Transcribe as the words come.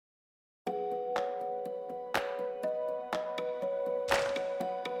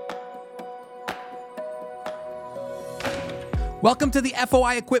Welcome to the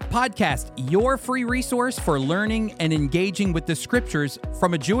FOI Equip podcast, your free resource for learning and engaging with the scriptures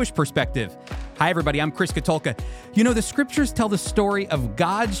from a Jewish perspective. Hi, everybody. I'm Chris Katulka. You know, the scriptures tell the story of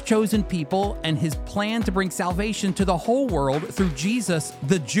God's chosen people and his plan to bring salvation to the whole world through Jesus,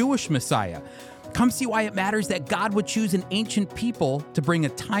 the Jewish Messiah. Come see why it matters that God would choose an ancient people to bring a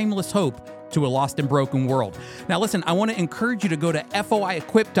timeless hope to a lost and broken world. Now, listen, I want to encourage you to go to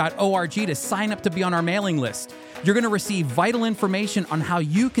foiequip.org to sign up to be on our mailing list. You're going to receive vital information on how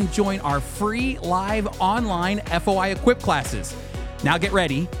you can join our free live online FOI Equip classes. Now get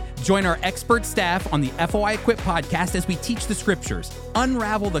ready. Join our expert staff on the FOI Equip podcast as we teach the scriptures,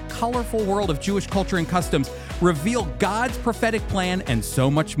 unravel the colorful world of Jewish culture and customs, reveal God's prophetic plan, and so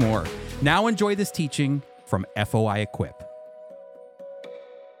much more. Now enjoy this teaching from FOI Equip.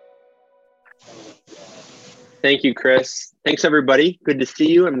 Thank you, Chris. Thanks, everybody. Good to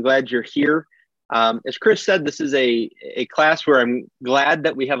see you. I'm glad you're here. As Chris said, this is a class where I'm glad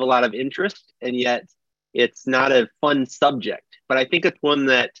that we have a lot of interest, and yet it's not a fun subject. But I think it's one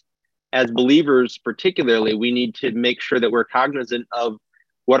that, as believers particularly, we need to make sure that we're cognizant of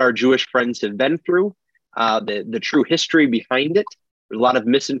what our Jewish friends have been through, the true history behind it. There's a lot of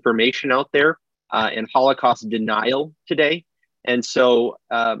misinformation out there and Holocaust denial today. And so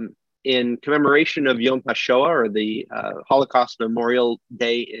in commemoration of Yom HaShoah, or the Holocaust Memorial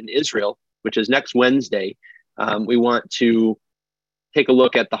Day in Israel, which is next Wednesday, we want to take a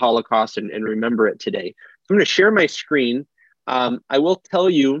look at the Holocaust and remember it today. So I'm going to share my screen. I will tell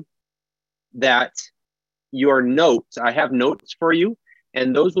you that your notes, I have notes for you,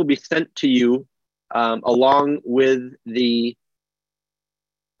 and those will be sent to you along with the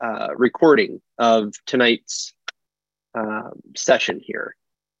recording of tonight's session here.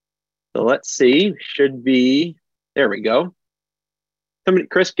 So let's see, should be, there we go. Somebody,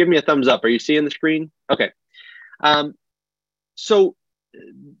 Chris, give me a thumbs up. Are you seeing the screen? Okay. So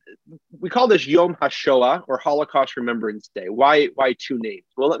we call this Yom HaShoah, or Holocaust Remembrance Day. Why two names?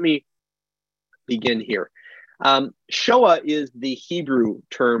 Well, let me begin here. Shoah is the Hebrew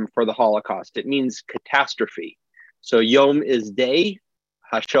term for the Holocaust. It means catastrophe. So Yom is day,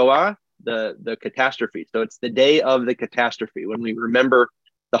 HaShoah, the catastrophe. So it's the day of the catastrophe when we remember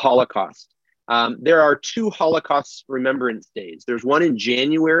the Holocaust. There are two Holocaust Remembrance Days. There's one in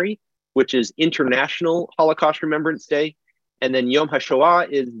January, which is International Holocaust Remembrance Day. And then Yom HaShoah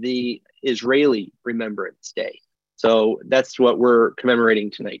is the Israeli Remembrance Day. So that's what we're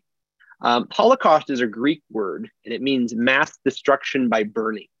commemorating tonight. Holocaust is a Greek word, and it means mass destruction by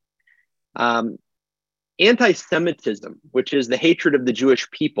burning. Anti-Semitism, which is the hatred of the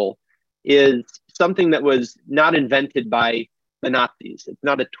Jewish people, is something that was not invented by the Nazis. It's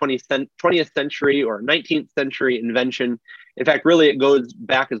not a 20th century or 19th century invention. In fact, really, it goes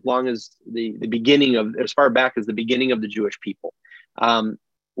back as long as as far back as the beginning of the Jewish people.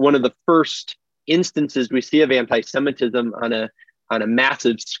 One of the first instances we see of anti-Semitism on a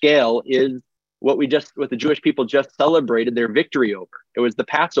massive scale is what the Jewish people just celebrated their victory over. It was the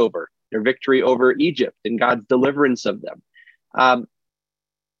Passover, their victory over Egypt and God's deliverance of them.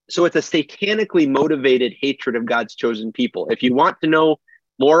 So it's a satanically motivated hatred of God's chosen people. If you want to know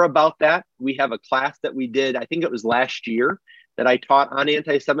more about that, we have a class that we did, I think it was last year, that I taught on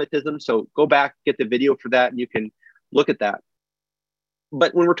anti-Semitism. So go back, get the video for that, and you can look at that.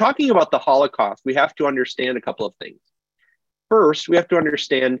 But when we're talking about the Holocaust, we have to understand a couple of things. First, we have to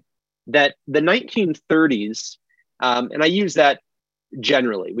understand that the 1930s, and I use that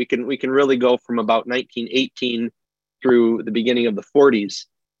generally, we can really go from about 1918 through the beginning of the 40s.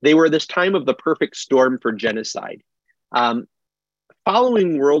 They were this time of the perfect storm for genocide.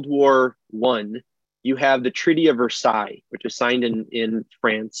 Following World War I, you have the Treaty of Versailles, which is signed in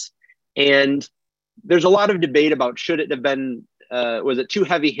France. And there's a lot of debate about should it have been, was it too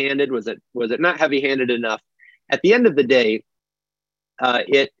heavy-handed? Was it not heavy-handed enough? At the end of the day,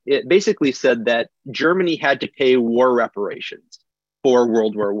 it basically said that Germany had to pay war reparations for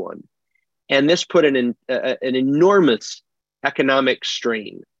World War I. And this put an enormous economic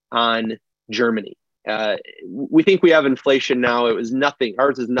strain on Germany. We think we have inflation now. It was nothing.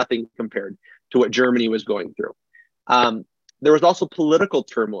 Ours is nothing compared to what Germany was going through. There was also political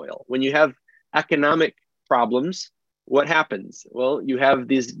turmoil. When you have economic problems, what happens? Well, you have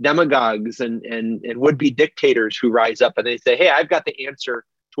these demagogues and would-be dictators who rise up and they say, hey, I've got the answer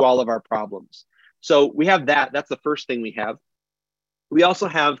to all of our problems. So we have that. That's the first thing we have. We also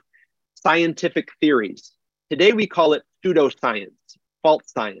have scientific theories. Today we call it pseudoscience, false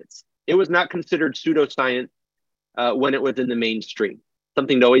science. It was not considered pseudoscience when it was in the mainstream,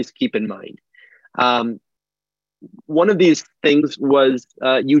 something to always keep in mind. One of these things was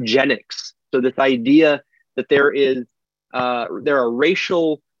eugenics. So this idea that there is they're a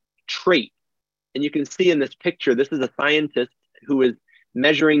racial trait. And you can see in this picture, this is a scientist who is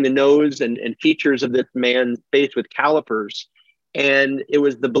measuring the nose and features of this man's face with calipers. And it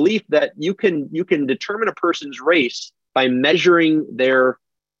was the belief that you can determine a person's race by measuring their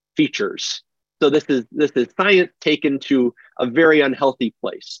features. So this is science taken to a very unhealthy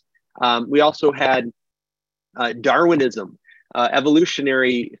place. We also had Darwinism,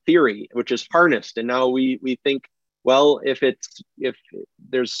 evolutionary theory, which is harnessed, and now we think, well, if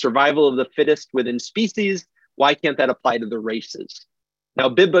there's survival of the fittest within species, why can't that apply to the races? Now,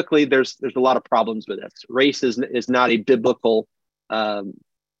 biblically, there's a lot of problems with this. Race is not a biblical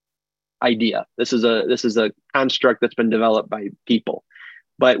idea. This is a construct that's been developed by people.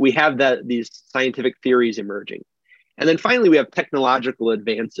 But we have these scientific theories emerging. And then finally, we have technological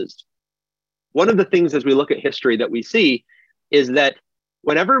advances. One of the things as we look at history that we see is that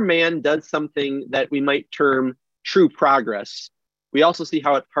whenever man does something that we might term true progress, we also see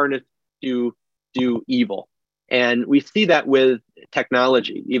how it's harnessed to do evil. And we see that with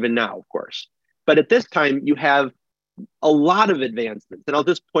technology, even now, of course. But at this time, you have a lot of advancements. And I'll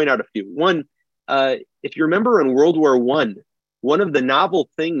just point out a few. One, if you remember in World War I, one of the novel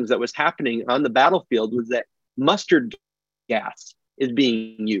things that was happening on the battlefield was that mustard gas is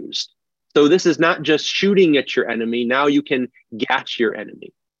being used. So this is not just shooting at your enemy. Now you can gas your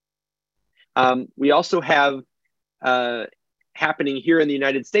enemy. We also have happening here in the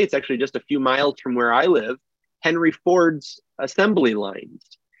United States, actually just a few miles from where I live, Henry Ford's assembly lines.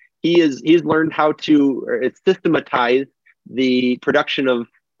 He's learned how to systematize the production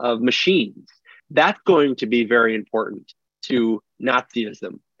of machines. That's going to be very important to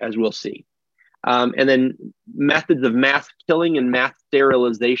Nazism, as we'll see. And then methods of mass killing and mass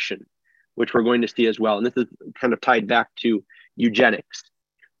sterilization, which we're going to see as well. And this is kind of tied back to eugenics.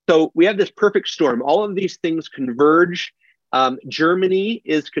 So we have this perfect storm. All of these things converge. Germany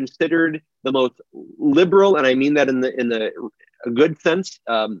is considered the most liberal, and I mean that in a good sense,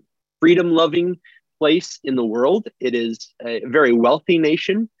 freedom-loving place in the world. It is a very wealthy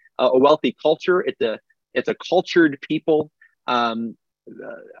nation, a wealthy culture. It's a cultured people, the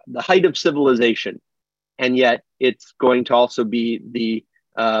height of civilization, and yet it's going to also be the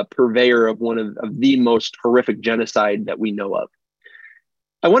purveyor of one of the most horrific genocide that we know of.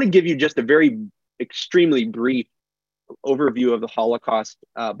 I want to give you just a very extremely brief overview of the Holocaust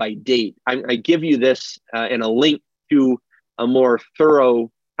by date. I give you this and a link to a more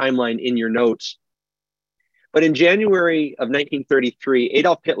thorough timeline in your notes. But in January of 1933,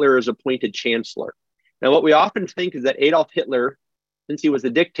 Adolf Hitler is appointed chancellor. Now, what we often think is that Adolf Hitler, since he was a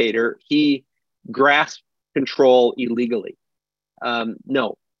dictator, he grasped control illegally.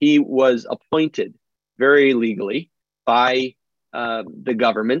 No, he was appointed very legally by the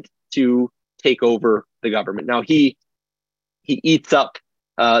government to take over the government. Now, he eats up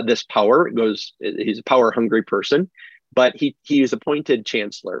this power. He's a power-hungry person, but he is appointed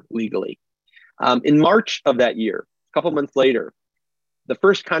chancellor legally. In March of that year, a couple months later, the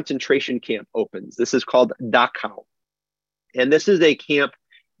first concentration camp opens. This is called Dachau. And this is a camp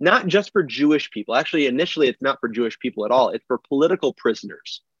not just for Jewish people. Actually, initially, it's not for Jewish people at all. It's for political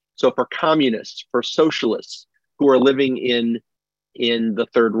prisoners. So for communists, for socialists who are living in the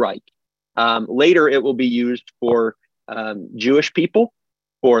Third Reich. Later, it will be used for Jewish people,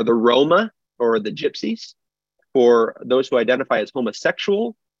 for the Roma or the Gypsies, for those who identify as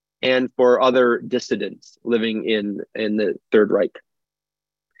homosexual, and for other dissidents living in the Third Reich.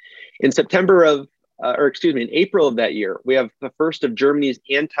 In April of that year, we have the first of Germany's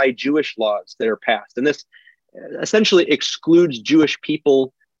anti-Jewish laws that are passed. And this essentially excludes Jewish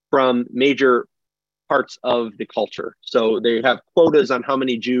people from major parts of the culture. So they have quotas on how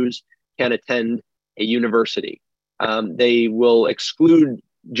many Jews can attend a university. They will exclude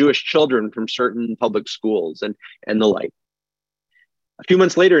Jewish children from certain public schools and the like. A few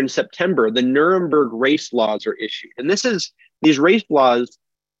months later, in September, the Nuremberg race laws are issued. And these race laws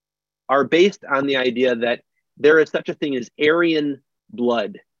are based on the idea that there is such a thing as Aryan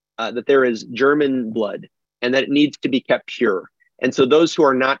blood, that there is German blood, and that it needs to be kept pure. And so those who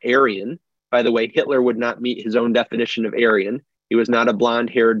are not Aryan, by the way, Hitler would not meet his own definition of Aryan. He was not a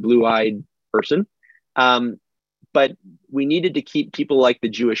blonde-haired, blue-eyed person. But we needed to keep people like the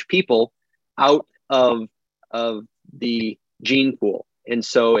Jewish people out of the gene pool. And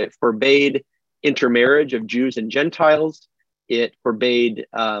so it forbade intermarriage of Jews and Gentiles. It forbade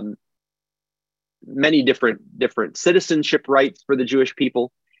many different citizenship rights for the Jewish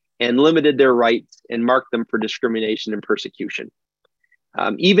people, and limited their rights and marked them for discrimination and persecution.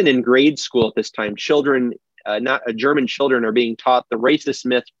 Even in grade school at this time, German children are being taught the racist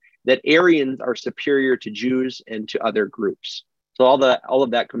myth that Aryans are superior to Jews and to other groups. So all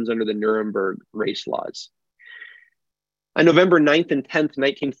of that comes under the Nuremberg race laws. On November 9th and 10th,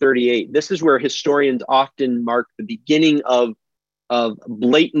 1938, this is where historians often mark the beginning of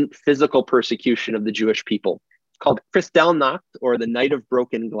blatant physical persecution of the Jewish people. It's called Kristallnacht, or the Night of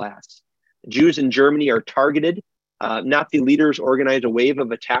Broken Glass. Jews in Germany are targeted. Nazi leaders organized a wave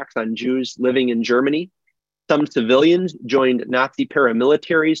of attacks on Jews living in Germany. Some civilians joined Nazi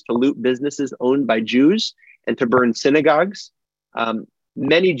paramilitaries to loot businesses owned by Jews and to burn synagogues.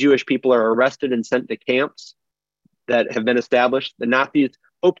 Many Jewish people are arrested and sent to camps that have been established. The Nazis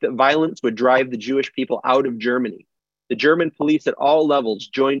hoped that violence would drive the Jewish people out of Germany. The German police at all levels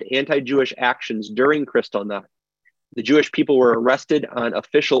joined anti-Jewish actions during Kristallnacht. The Jewish people were arrested on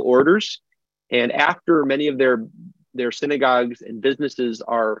official orders, and after many of their synagogues and businesses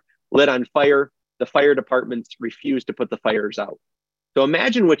are lit on fire, the fire departments refuse to put the fires out. So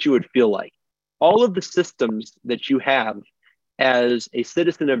imagine what you would feel like. All of the systems that you have as a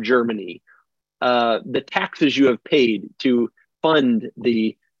citizen of Germany, the taxes you have paid to fund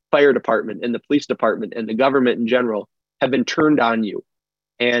the fire department and the police department and the government in general have been turned on you.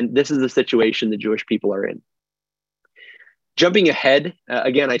 And this is the situation the Jewish people are in. Jumping ahead,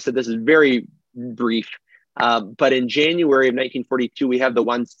 again, I said this is very brief, but in January of 1942, we have the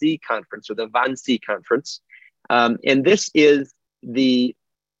Wannsee Conference, or the Wannsee Conference. And this is the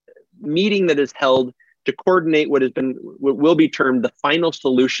meeting that is held to coordinate what will be termed the final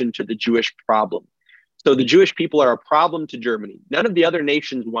solution to the Jewish problem. So the Jewish people are a problem to Germany. None of the other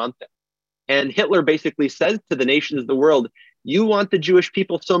nations want them. And Hitler basically says to the nations of the world, you want the Jewish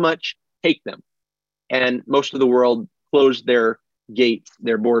people so much, take them. And most of the world closed their gates,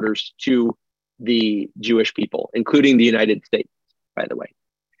 their borders to the Jewish people, including the United States, by the way.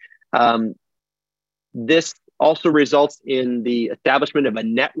 This also results in the establishment of a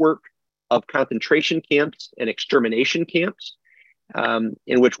network of concentration camps and extermination camps,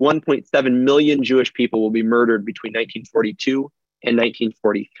 in which 1.7 million Jewish people will be murdered between 1942 and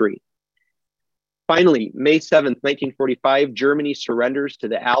 1943. Finally, May 7th, 1945, Germany surrenders to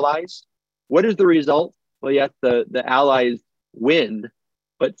the Allies. What is the result? Well, yes, the Allies win,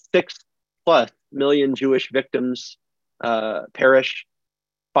 but 6+ million Jewish victims perish.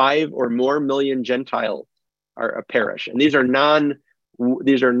 5 or more million Gentiles are perish, and these are not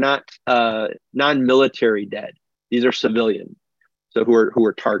non-military dead. These are civilians, so who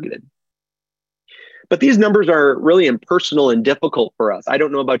are targeted. But these numbers are really impersonal and difficult for us. I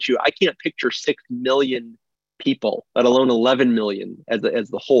don't know about you. I can't picture 6 million people, let alone 11 million as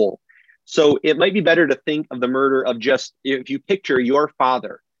the whole. So it might be better to think of the murder of just, if you picture your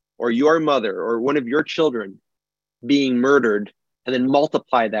father or your mother or one of your children being murdered, and then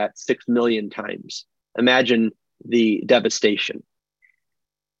multiply that 6 million times. Imagine the devastation.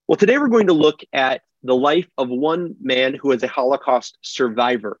 Well, today we're going to look at the life of one man who is a Holocaust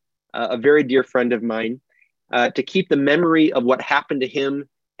survivor, a very dear friend of mine, to keep the memory of what happened to him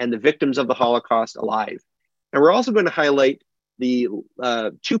and the victims of the Holocaust alive. And we're also going to highlight the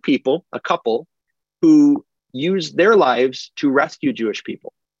two people, a couple, who used their lives to rescue Jewish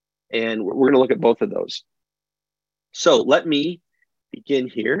people. And we're going to look at both of those. So let me begin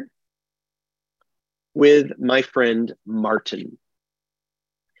here with my friend Martin.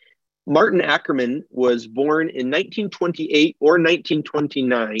 Martin Ackerman was born in 1928 or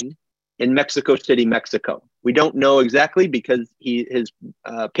 1929 in Mexico City, Mexico. We don't know exactly because his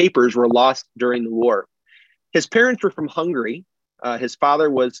papers were lost during the war. His parents were from Hungary. His father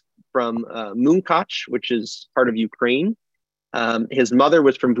was from Munkacs, which is part of Ukraine. His mother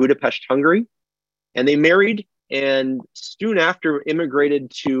was from Budapest, Hungary, and they married and soon after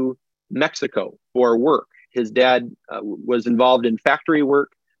immigrated to Mexico for work. His dad was involved in factory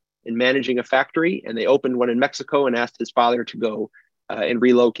work, in managing a factory, and they opened one in Mexico and asked his father to go and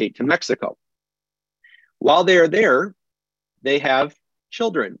relocate to Mexico. While they are there, they have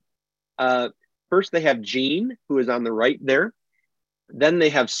children. First, they have Jean, who is on the right there. Then they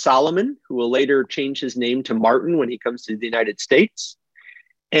have Solomon, who will later change his name to Martin when he comes to the United States.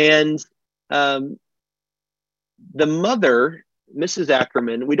 And the mother, Mrs.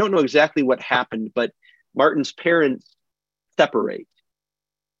 Ackerman, we don't know exactly what happened, but Martin's parents separate.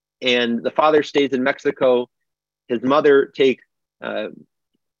 And the father stays in Mexico. His mother takes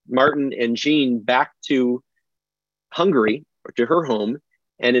Martin and Jean back to Hungary, or to her home,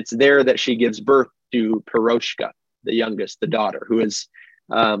 and it's there that she gives birth to Piroshka, the youngest, the daughter, who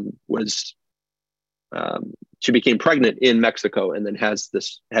she became pregnant in Mexico and then has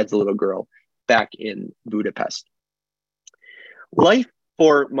the little girl back in Budapest. Life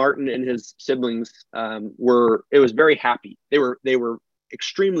for Martin and his siblings was very happy. They were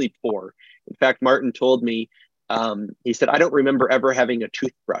extremely poor. In fact, Martin told me, he said, I don't remember ever having a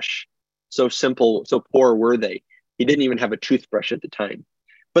toothbrush. So simple, so poor were they. He didn't even have a toothbrush at the time,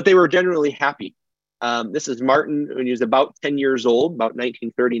 but they were generally happy. This is Martin when he was about 10 years old, about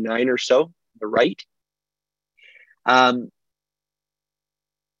 1939 or so, the right.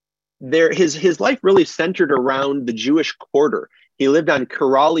 His life really centered around the Jewish quarter. He lived on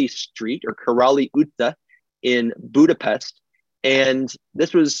Karali Street or Karali Utca in Budapest, and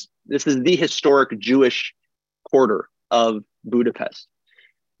this is the historic Jewish quarter of Budapest.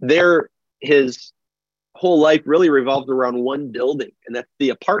 There, his whole life really revolved around one building, and that's the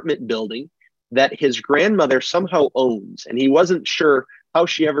apartment building that his grandmother somehow owns, and he wasn't sure how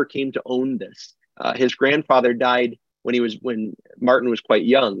she ever came to own this. His grandfather died when Martin was quite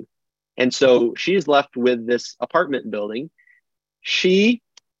young, and so she's left with this apartment building. She,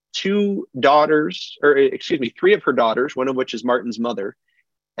 three of her daughters, one of which is Martin's mother,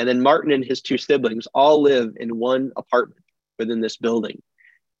 and then Martin and his two siblings all live in one apartment within this building.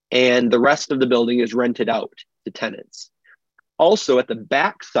 And the rest of the building is rented out to tenants. Also, on the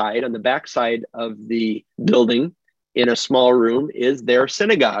backside of the building, in a small room, is their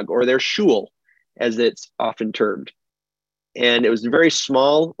synagogue, or their shul, as it's often termed. And it was a very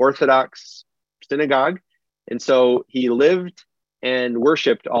small Orthodox synagogue. And so he lived and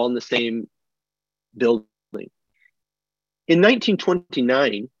worshiped all in the same building. In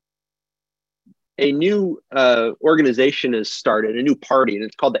 1929, a new organization is started, a new party, and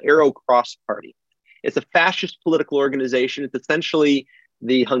it's called the Arrow Cross Party. It's a fascist political organization. It's essentially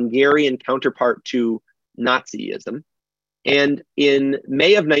the Hungarian counterpart to Nazism. And in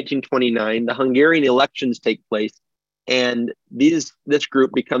May of 1929, the Hungarian elections take place, and this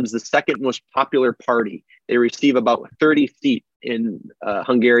group becomes the second most popular party. They receive about 30 seats in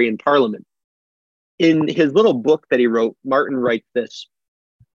Hungarian parliament. In his little book that he wrote, Martin writes this: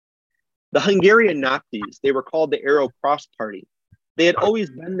 the Hungarian Nazis, they were called the Arrow Cross Party. They had always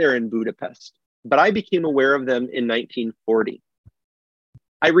been there in Budapest, but I became aware of them in 1940.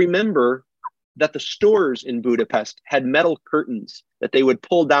 I remember that the stores in Budapest had metal curtains that they would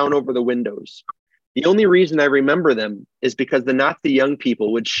pull down over the windows. The only reason I remember them is because the Nazi young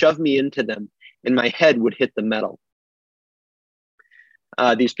people would shove me into them and my head would hit the metal.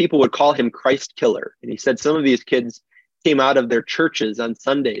 These people would call him Christ Killer. And he said some of these kids came out of their churches on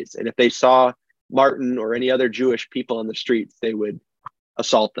Sundays, and if they saw Martin or any other Jewish people on the streets, they would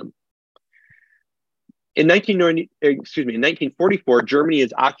assault them. In 1944, Germany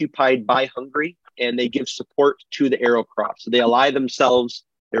is occupied by Hungary, and they give support to the Arrow Cross. So they ally themselves.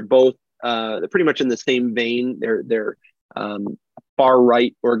 They're both they're pretty much in the same vein. They're far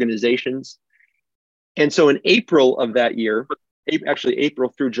right organizations. And so in April of that year, actually April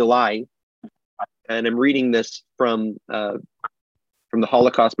through July, and I'm reading this from the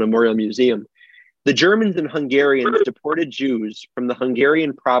Holocaust Memorial Museum, the Germans and Hungarians deported Jews from the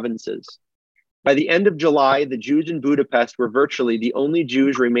Hungarian provinces. By the end of July, the Jews in Budapest were virtually the only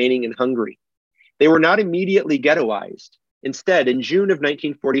Jews remaining in Hungary. They were not immediately ghettoized. Instead, in June of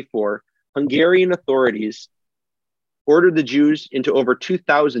 1944, Hungarian authorities ordered the Jews into over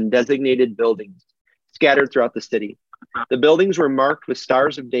 2,000 designated buildings scattered throughout the city. The buildings were marked with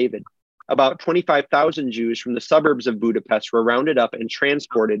Stars of David. About 25,000 Jews from the suburbs of Budapest were rounded up and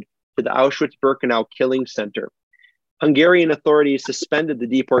transported to the Auschwitz-Birkenau killing center. Hungarian authorities suspended the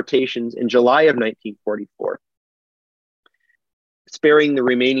deportations in July of 1944, sparing the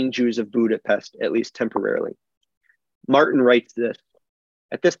remaining Jews of Budapest, at least temporarily. Martin writes this: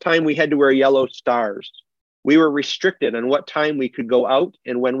 at this time, we had to wear yellow stars. We were restricted on what time we could go out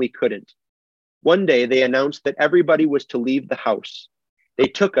and when we couldn't. One day, they announced that everybody was to leave the house. They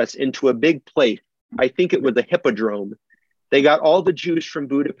took us into a big place. I think it was a hippodrome. They got all the Jews from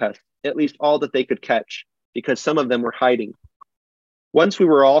Budapest, at least all that they could catch, because some of them were hiding. Once we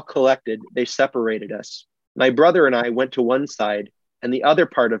were all collected, they separated us. My brother and I went to one side, and the other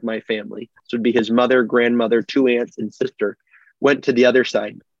part of my family, this would be his mother, grandmother, two aunts, and sister, went to the other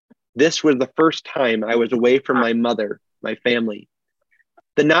side. This was the first time I was away from my mother, my family.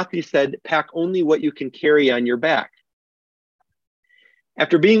 The Nazis said, pack only what you can carry on your back.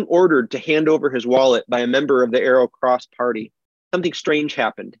 After being ordered to hand over his wallet by a member of the Arrow Cross Party, something strange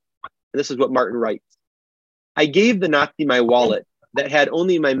happened. And this is what Martin writes: I gave the Nazi my wallet that had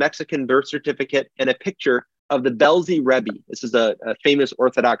only my Mexican birth certificate and a picture of the Belzi Rebbe. This is a famous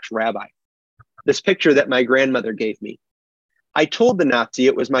Orthodox rabbi. This picture that my grandmother gave me. I told the Nazi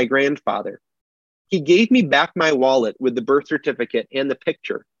it was my grandfather. He gave me back my wallet with the birth certificate and the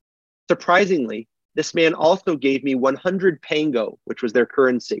picture. Surprisingly, this man also gave me 100 pango, which was their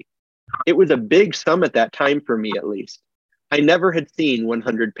currency. It was a big sum at that time for me, at least. I never had seen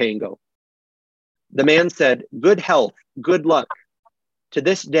 100 pango. The man said, good health, good luck. To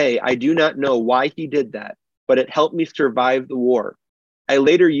this day, I do not know why he did that, but it helped me survive the war. I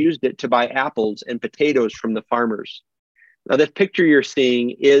later used it to buy apples and potatoes from the farmers. Now, this picture you're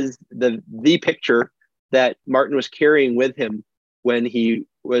seeing is the picture that Martin was carrying with him when he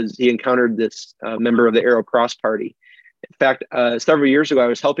encountered this member of the Arrow Cross Party. In fact, several years ago, I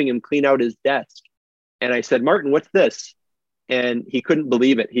was helping him clean out his desk. And I said, Martin, what's this? And he couldn't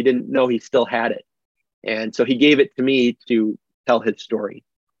believe it. He didn't know he still had it. And so he gave it to me to tell his story.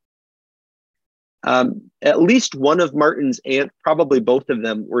 At least one of Martin's aunts, probably both of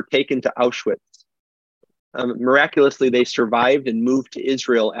them, were taken to Auschwitz. Miraculously, they survived and moved to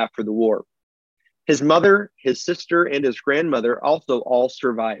Israel after the war. His mother, his sister, and his grandmother also all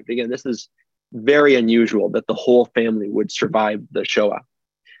survived. Again, this is very unusual that the whole family would survive the Shoah.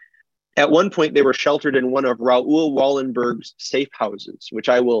 At one point, they were sheltered in one of Raoul Wallenberg's safe houses, which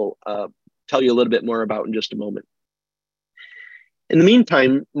I will tell you a little bit more about in just a moment. In the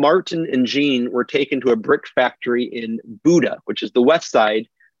meantime, Martin and Jean were taken to a brick factory in Buda, which is the west side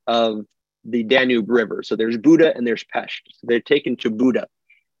of the Danube River. So there's Buda and there's Pest. So they're taken to Buda.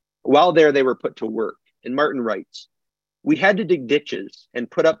 While there, they were put to work. And Martin writes, we had to dig ditches and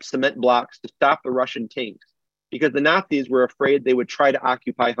put up cement blocks to stop the Russian tanks because the Nazis were afraid they would try to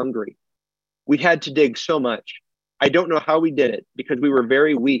occupy Hungary. We had to dig so much. I don't know how we did it because we were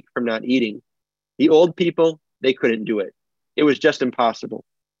very weak from not eating. The old people, they couldn't do it. It was just impossible.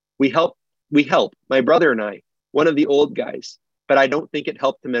 We helped, my brother and I, one of the old guys, but I don't think it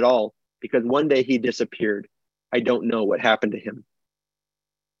helped him at all because one day he disappeared. I don't know what happened to him.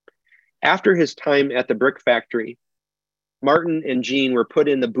 After his time at the brick factory, Martin and Jean were put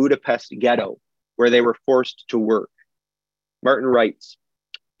in the Budapest ghetto where they were forced to work. Martin writes,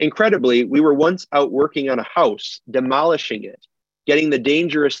 incredibly, we were once out working on a house, demolishing it, getting the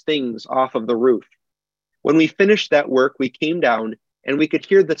dangerous things off of the roof. When we finished that work, we came down and we could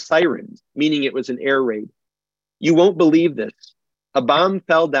hear the sirens, meaning it was an air raid. You won't believe this. A bomb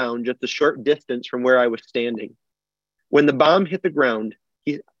fell down just a short distance from where I was standing. When the bomb hit the ground,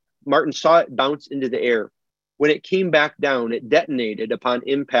 Martin saw it bounce into the air. When it came back down, it detonated upon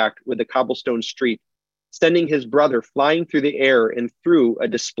impact with the cobblestone street, sending his brother flying through the air and through a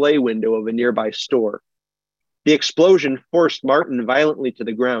display window of a nearby store. The explosion forced Martin violently to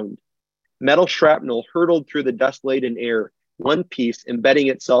the ground. Metal shrapnel hurtled through the dust-laden air, one piece embedding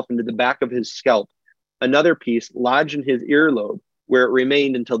itself into the back of his scalp, another piece lodged in his earlobe, where it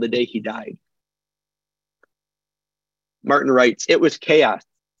remained until the day he died. Martin writes, it was chaos.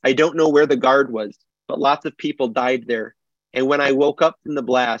 I don't know where the guard was, but lots of people died there. And when I woke up from the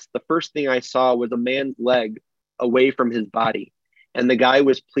blast, the first thing I saw was a man's leg away from his body. And the guy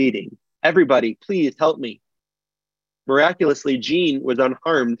was pleading, everybody, please help me. Miraculously, Jean was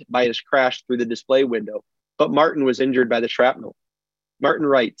unharmed by his crash through the display window, but Martin was injured by the shrapnel. Martin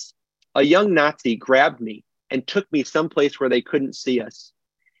writes, a young Nazi grabbed me and took me someplace where they couldn't see us.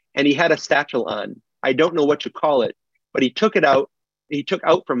 And he had a satchel on. I don't know what to call it, but he took out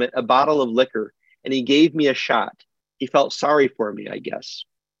from it a bottle of liquor and he gave me a shot. He felt sorry for me, I guess.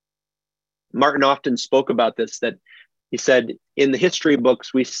 Martin often spoke about this, that he said, in the history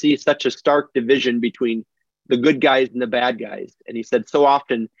books, we see such a stark division between the good guys and the bad guys. And he said, so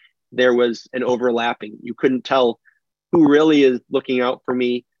often there was an overlapping. You couldn't tell who really is looking out for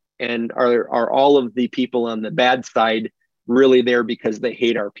me, and are all of the people on the bad side really there because they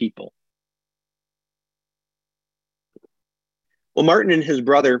hate our people. Well, Martin and his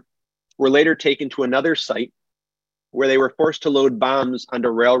brother were later taken to another site where they were forced to load bombs onto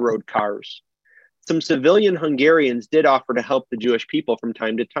railroad cars. Some civilian Hungarians did offer to help the Jewish people from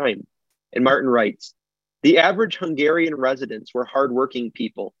time to time. And Martin writes, the average Hungarian residents were hardworking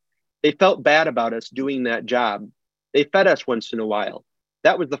people. They felt bad about us doing that job. They fed us once in a while.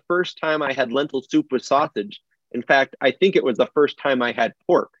 That was the first time I had lentil soup with sausage. In fact, I think it was the first time I had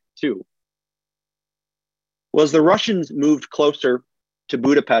pork, too. Well, as the Russians moved closer to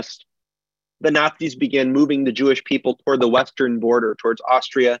Budapest, the Nazis began moving the Jewish people toward the western border, towards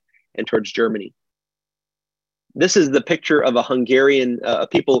Austria and towards Germany. This is the picture of a Hungarian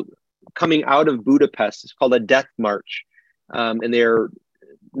people coming out of Budapest. It's called a death march. And they're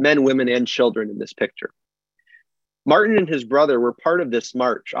men, women, and children in this picture. Martin and his brother were part of this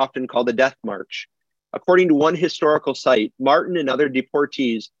march, often called the Death March. According to one historical site, Martin and other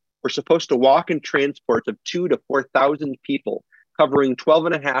deportees were supposed to walk in transports of 2,000 to 4,000 people, covering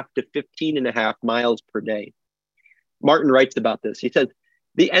 12.5 to 15.5 miles per day. Martin writes about this. He says,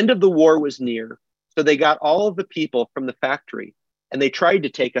 the end of the war was near, so they got all of the people from the factory, and they tried to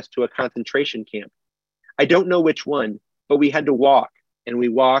take us to a concentration camp. I don't know which one, but we had to walk, and we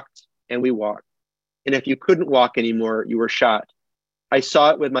walked, and we walked. And if you couldn't walk anymore, you were shot. I saw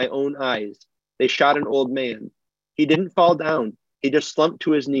it with my own eyes. They shot an old man. He didn't fall down. He just slumped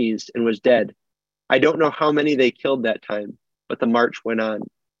to his knees and was dead. I don't know how many they killed that time, but the march went on.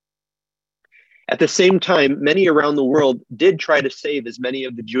 At the same time, many around the world did try to save as many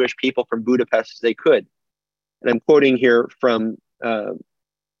of the Jewish people from Budapest as they could. And I'm quoting here from a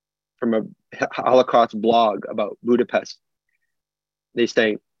Holocaust blog about Budapest. They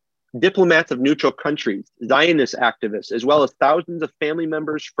say, diplomats of neutral countries, Zionist activists, as well as thousands of family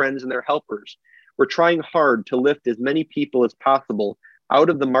members, friends, and their helpers were trying hard to lift as many people as possible out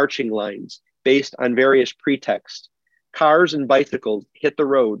of the marching lines based on various pretexts. Cars and bicycles hit the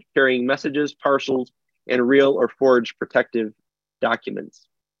road carrying messages, parcels, and real or forged protective documents.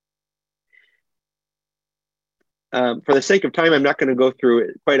 For the sake of time, I'm not going to go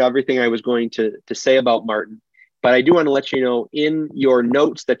through quite everything I was going to say about Martin, but I do want to let you know in your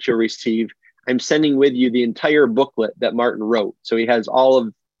notes that you'll receive, I'm sending with you the entire booklet that Martin wrote. So he has all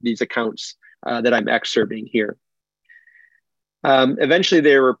of these accounts that I'm excerpting here. Eventually,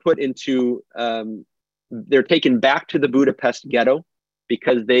 they were put into, they're taken back to the Budapest ghetto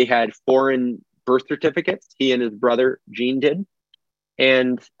because they had foreign birth certificates. He and his brother, Gene, did.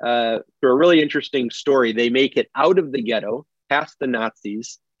 And through a really interesting story, they make it out of the ghetto, past the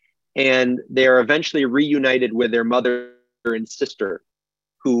Nazis, and they are eventually reunited with their mother and sister,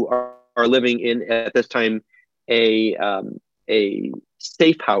 who are living in, at this time, a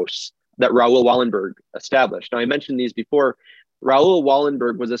safe house that Raoul Wallenberg established. Now, I mentioned these before. Raoul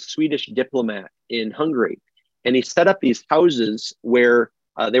Wallenberg was a Swedish diplomat in Hungary, and he set up these houses where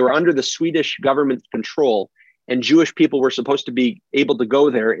they were under the Swedish government's control, and Jewish people were supposed to be able to go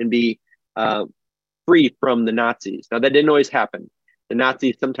there and be free from the Nazis. Now, that didn't always happen. The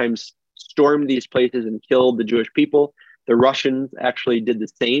Nazis sometimes stormed these places and killed the Jewish people. The Russians actually did the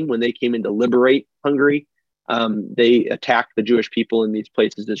same when they came in to liberate Hungary. They attacked the Jewish people in these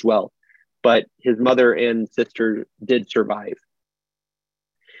places as well. But his mother and sister did survive.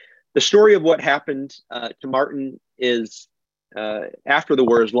 The story of what happened to Martin is, after the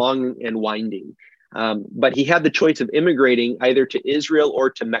war, is long and winding. But he had the choice of immigrating either to Israel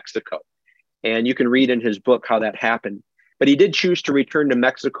or to Mexico. And you can read in his book how that happened. But he did choose to return to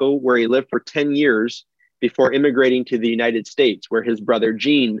Mexico, where he lived for 10 years before immigrating to the United States, where his brother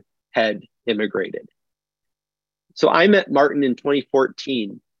Gene had immigrated. So I met Martin in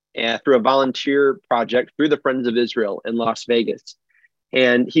 2014 through a volunteer project through the Friends of Israel in Las Vegas.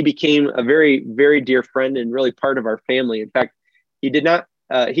 And he became a very, very dear friend and really part of our family. In fact, he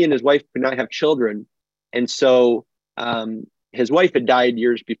and his wife could not have children. And so his wife had died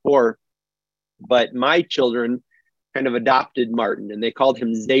years before, but my children kind of adopted Martin, and they called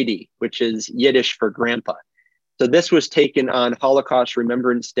him Zaidi, which is Yiddish for grandpa. So this was taken on Holocaust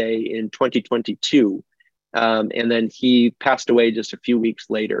Remembrance Day in 2022. And then he passed away just a few weeks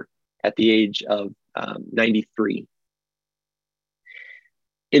later at the age of 93.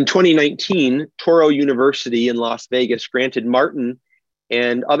 In 2019, Toro University in Las Vegas granted Martin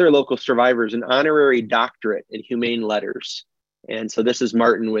and other local survivors an honorary doctorate in humane letters. And so this is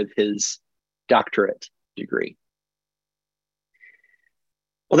Martin with his doctorate degree.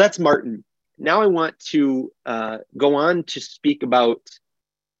 Well, that's Martin. Now I want to go on to speak about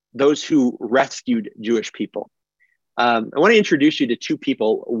those who rescued Jewish people. I want to introduce you to two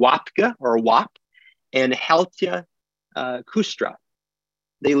people, Wapke, or Wap, and Heltje Kustra.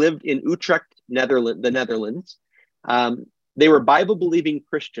 They lived in Utrecht, the Netherlands. They were Bible-believing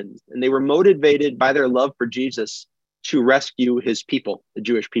Christians, and they were motivated by their love for Jesus to rescue his people, the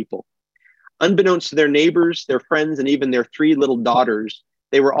Jewish people. Unbeknownst to their neighbors, their friends, and even their 3 little daughters,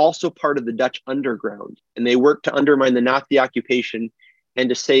 they were also part of the Dutch underground, and they worked to undermine the Nazi occupation and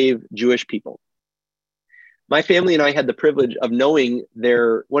to save Jewish people. My family and I had the privilege of knowing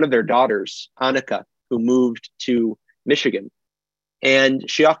one of their daughters, Annika, who moved to Michigan. And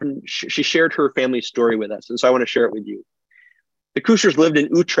she shared her family story with us. And so I want to share it with you. The Kustras lived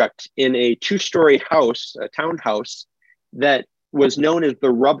in Utrecht in a 2-story house, a townhouse, that was known as the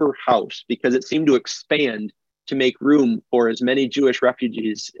rubber house because it seemed to expand to make room for as many Jewish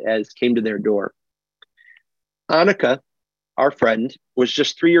refugees as came to their door. Annika, our friend, was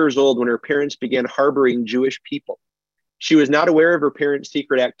just 3 years old when her parents began harboring Jewish people. She was not aware of her parents'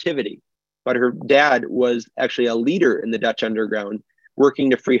 secret activity, but her dad was actually a leader in the Dutch underground, working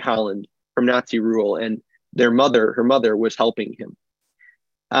to free Holland from Nazi rule, and her mother was helping him.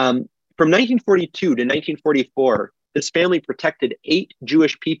 From 1942 to 1944, this family protected 8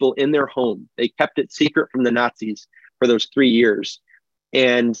 Jewish people in their home. They kept it secret from the Nazis for those 3 years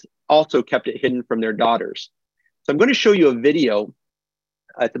and also kept it hidden from their daughters. So I'm going to show you a video.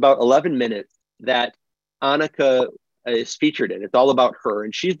 It's about 11 minutes that Annika is featured in. It's all about her,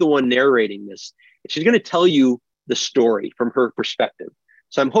 and she's the one narrating this. She's going to tell you the story from her perspective.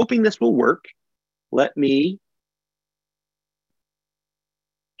 So I'm hoping this will work. Let me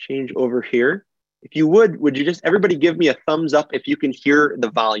change over here. If you would you just everybody give me a thumbs up if you can hear the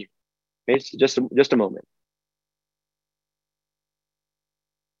volume? Okay, so just a moment.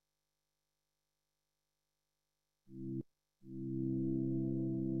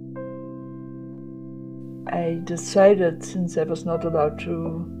 I decided, since I was not allowed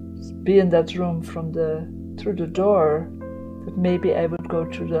to be in that room through the door, that maybe I would go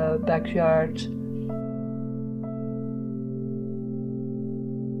to the backyard.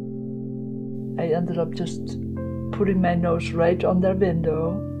 I ended up just putting my nose right on their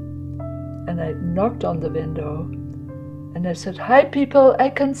window, and I knocked on the window, and I said, "Hi people, I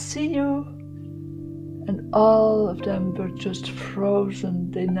can see you." And all of them were just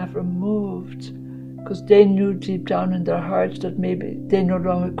frozen. They never moved, because they knew deep down in their hearts that maybe they no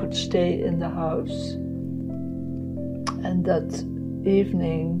longer could stay in the house. And that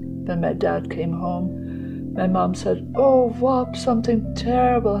evening, when my dad came home, my mom said, "Oh, Wop, something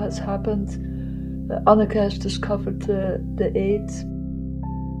terrible has happened. Annika has discovered the AIDS."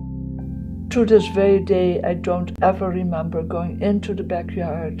 To this very day, I don't ever remember going into the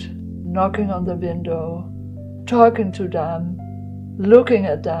backyard, knocking on the window, talking to them, looking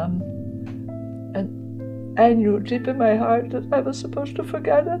at them. And I knew deep in my heart that I was supposed to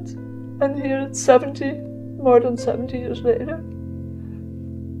forget it. And here it's more than 70 years later.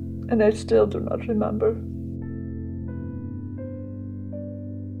 And I still do not remember.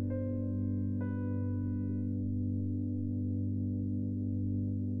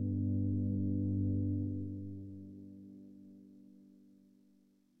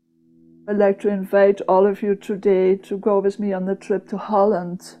 I'd like to invite all of you today to go with me on a trip to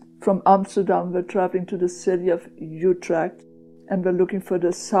Holland. From Amsterdam, we're traveling to the city of Utrecht, and we're looking for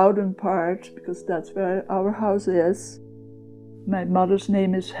the southern part because that's where our house is. My mother's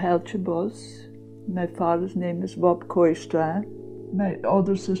name is Heltje Bos. My father's name is Wop Kooistra. My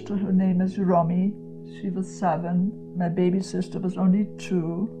older sister, her name is Romy. She was 7. My baby sister was only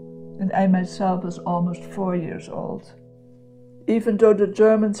 2. And I myself was almost 4 years old. Even though the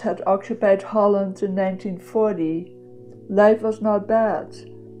Germans had occupied Holland in 1940, life was not bad.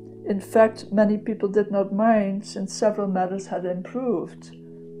 In fact, many people did not mind, since several matters had improved.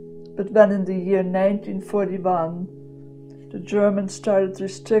 But when in the year 1941, the Germans started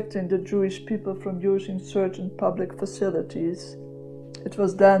restricting the Jewish people from using certain public facilities, it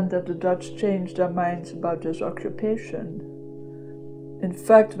was then that the Dutch changed their minds about this occupation. In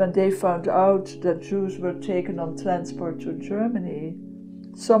fact, when they found out that Jews were taken on transport to Germany,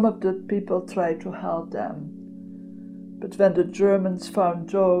 some of the people tried to help them. But when the Germans found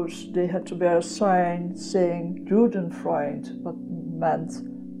those, they had to wear a sign saying Judenfreund, what meant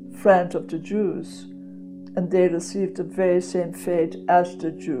friend of the Jews, and they received the very same fate as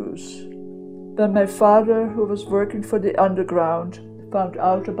the Jews. When my father, who was working for the underground, found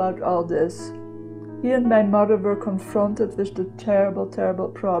out about all this, he and my mother were confronted with the terrible, terrible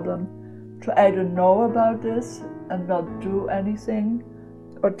problem to either know about this and not do anything,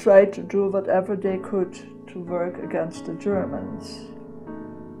 or try to do whatever they could to work against the Germans.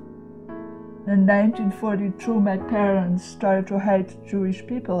 In 1942, my parents started to hide Jewish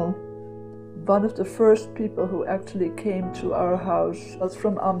people. One of the first people who actually came to our house was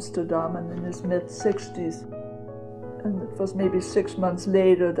from Amsterdam and in his mid-60s. And it was maybe 6 months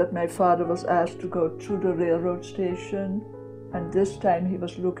later that my father was asked to go to the railroad station, and this time he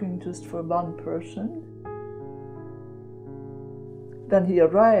was looking just for one person. When he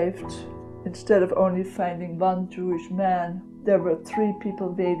arrived, instead of only finding one Jewish man, there were 3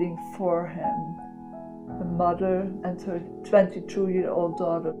 people waiting for him: a mother and her 22-year-old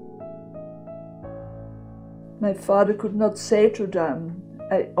daughter. My father could not say to them,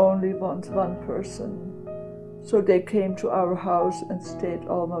 "I only want one person." So they came to our house and stayed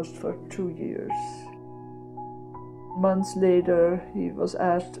almost for 2 years. Months later, he was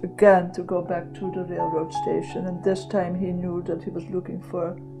asked again to go back to the railroad station, and this time he knew that he was looking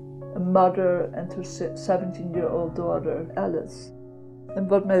for a mother and her 17-year-old daughter, Alice. And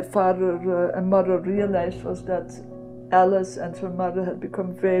what my father and mother realized was that Alice and her mother had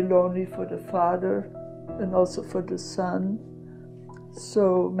become very lonely for the father and also for the son.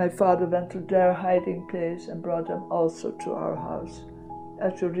 So my father went to their hiding place and brought them also to our house.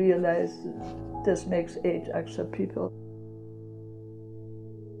 As you realize, this makes 8 extra people.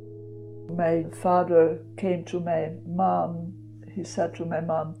 My father came to my mom. He said to my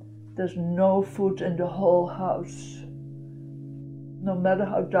mom, There's no food in the whole house. No matter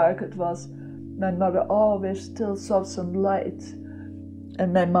how dark it was, my mother always still saw some light.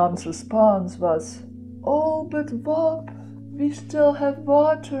 And my mom's response was, "Oh, but Bob, we still have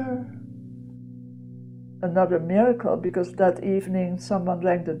water." Another miracle, because that evening someone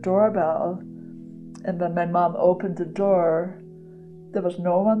rang the doorbell, and when my mom opened the door, there was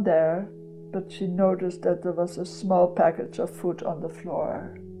no one there, but she noticed that there was a small package of food on the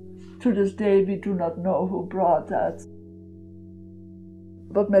floor. To this day, we do not know who brought that.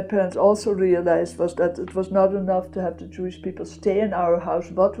 What my parents also realized was that it was not enough to have the Jewish people stay in our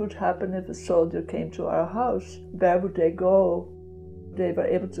house. What would happen if a soldier came to our house? Where would they go? They were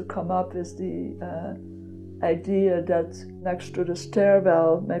able to come up with the idea that next to the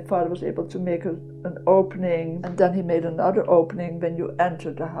stairwell, my father was able to make an opening, and then he made another opening when you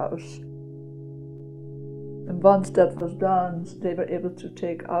entered the house. And once that was done, they were able to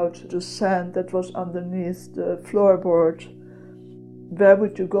take out the sand that was underneath the floorboard. Where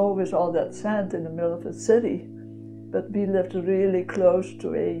would you go with all that sand in the middle of a city? But we lived really close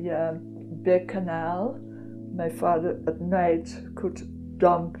to a big canal. My father at night could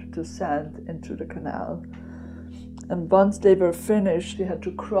dump the sand into the canal. And once they were finished, they had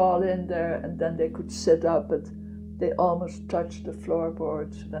to crawl in there, and then they could sit up, but they almost touched the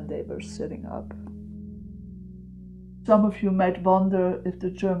floorboards when they were sitting up. Some of you might wonder if the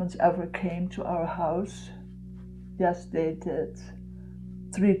Germans ever came to our house. Yes, they did.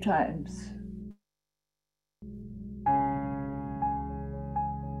 3 times.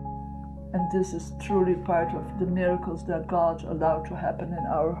 And this is truly part of the miracles that God allowed to happen in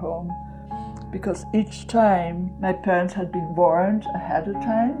our home. Because each time my parents had been warned ahead of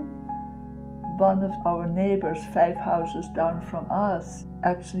time. One of our neighbors, 5 houses down from us,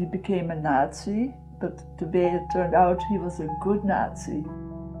 actually became a Nazi, but the way it turned out, he was a good Nazi.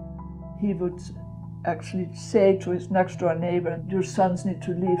 He would actually say to his next door neighbor, "Your sons need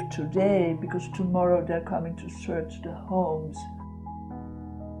to leave today because tomorrow they're coming to search the homes."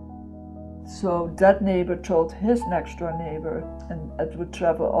 So that neighbor told his next door neighbor, and it would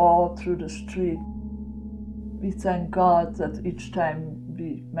travel all through the street. We thank God that each time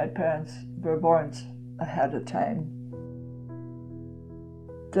my parents were warned ahead of time.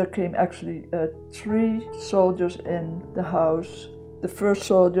 There came actually 3 soldiers in the house. The first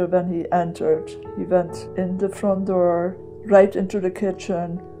soldier, when he entered, he went in the front door, right into the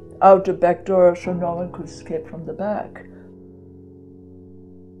kitchen, out the back door so no one could escape from the back.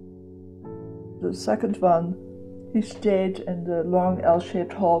 The second one, he stayed in the long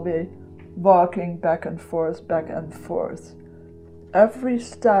L-shaped hallway, walking back and forth, back and forth. Every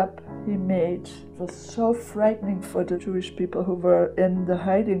step he made was so frightening for the Jewish people who were in the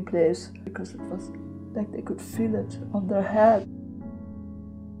hiding place, because it was like they could feel it on their head.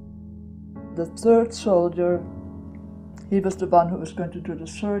 The third soldier, he was the one who was going to do the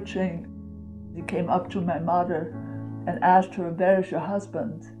searching. He came up to my mother and asked her, "Where is your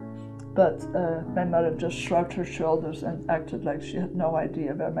husband?" But my mother just shrugged her shoulders and acted like she had no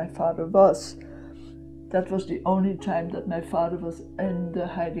idea where my father was. That was the only time that my father was in the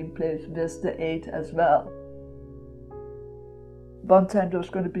hiding place with the 8 as well. One time there was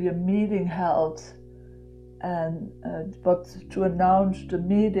going to be a meeting held, and to announce the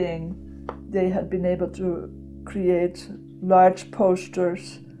meeting, they had been able to create large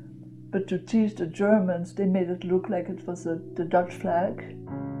posters, but to tease the Germans, they made it look like it was the Dutch flag.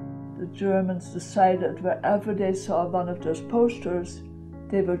 The Germans decided wherever they saw one of those posters,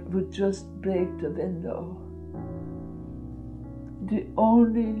 they would just break the window. The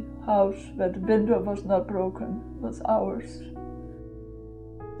only house where the window was not broken was ours.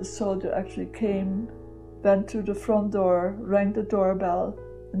 The soldier actually came, went to the front door, rang the doorbell,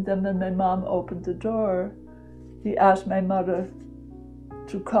 and then when my mom opened the door, he asked my mother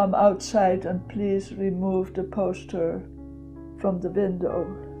to come outside and please remove the poster from the window.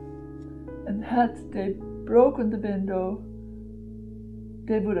 And had they broken the window,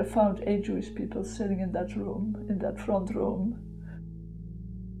 they would have found 8 Jewish people sitting in that room, in that front room.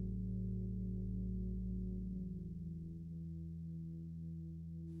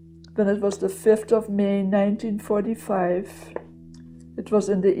 When it was the 5th of May, 1945, it was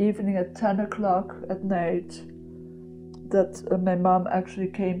in the evening at 10 o'clock at night that my mom actually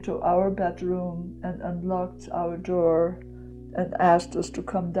came to our bedroom and unlocked our door and asked us to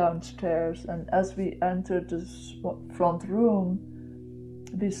come downstairs. And as we entered this front room,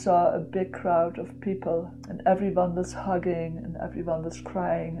 we saw a big crowd of people, and everyone was hugging and everyone was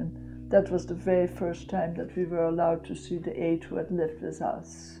crying. And that was the very first time that we were allowed to see the 8 who had lived with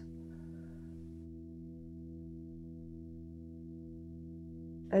us.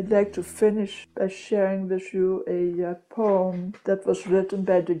 I'd like to finish by sharing with you a poem that was written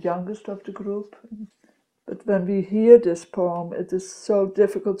by the youngest of the group. But when we hear this poem, it is so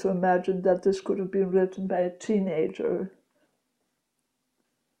difficult to imagine that this could have been written by a teenager.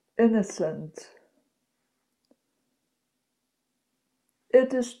 Innocent.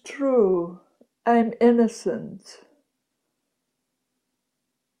 It is true, I'm innocent.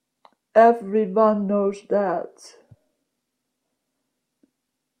 Everyone knows that.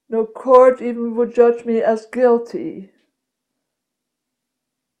 No court even would judge me as guilty.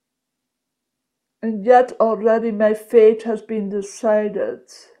 And yet already my fate has been decided.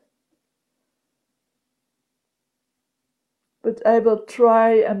 But I will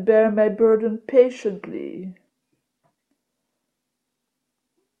try and bear my burden patiently.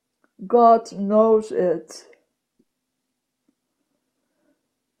 God knows it.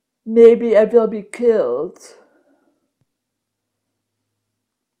 Maybe I will be killed.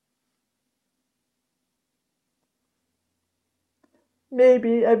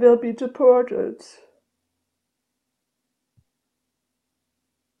 Maybe I will be deported.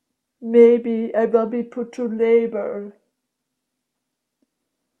 Maybe I will be put to labor.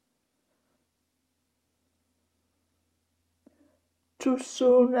 Too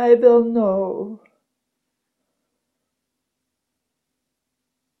soon I will know.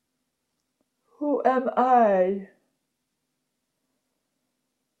 Who am I?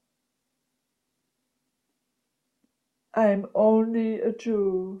 I'm only a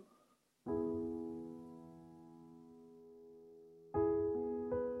Jew.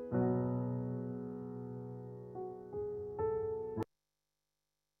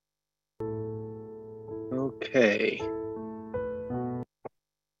 Okay.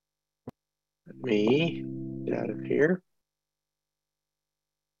 Let me get out of here.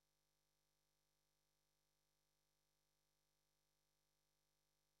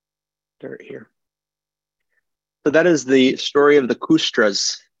 Start here. So that is the story of the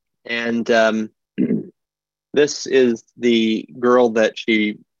Kustras. And this is the girl that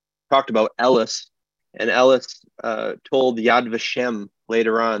she talked about, Ellis. And Ellis told Yad Vashem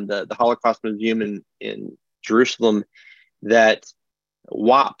later on, the Holocaust Museum in Jerusalem, that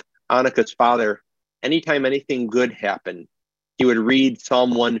Wap, Annika's father, anytime anything good happened, he would read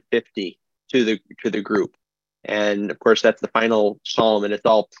Psalm 150 to the group. And of course, that's the final psalm, and it's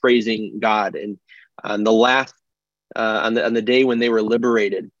all praising God. And on the last, on the day when they were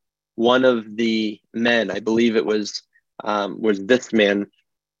liberated, one of the men, I believe it was this man,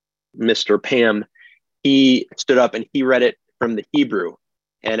 Mr. Pam, he stood up and he read it from the Hebrew,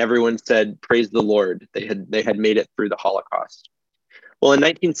 and everyone said, "Praise the Lord." They had made it through the Holocaust. Well, in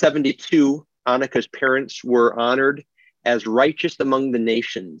 1972, Annika's parents were honored as righteous among the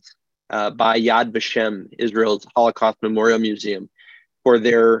nations by Yad Vashem, Israel's Holocaust Memorial Museum, for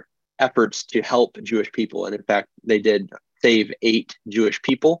their efforts to help Jewish people. And in fact, they did save 8 Jewish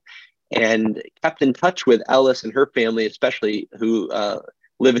people and kept in touch with Ellis and her family, especially, who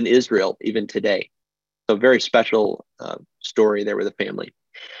live in Israel even today. So very special story there with the family.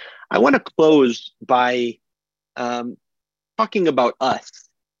 I want to close by talking about us.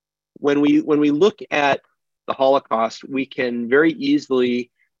 When we look at the Holocaust, we can very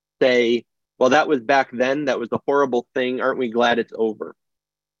easily say, well, that was back then, that was a horrible thing. Aren't we glad it's over?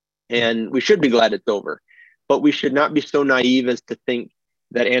 And we should be glad it's over. But we should not be so naive as to think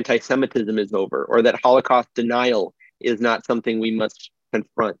that anti-Semitism is over, or that Holocaust denial is not something we must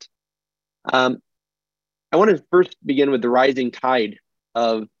confront. I want to first begin with the rising tide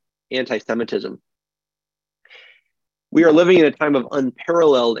of anti-Semitism. We are living in a time of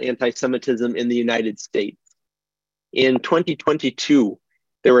unparalleled anti-Semitism in the United States. In 2022,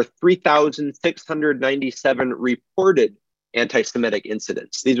 there were 3,697 reported anti-Semitic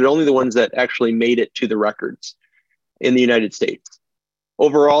incidents. These are only the ones that actually made it to the records in the United States.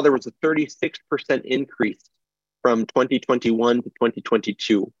 Overall, there was a 36% increase from 2021 to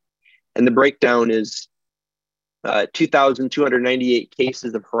 2022. And the breakdown is 2,298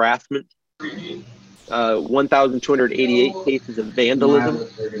 cases of harassment, 1,288 cases of vandalism,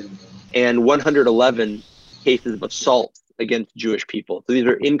 and 111 cases of assault against Jewish people. So these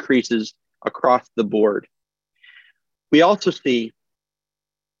are increases across the board. We also see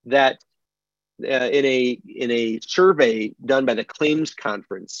that in a survey done by the Claims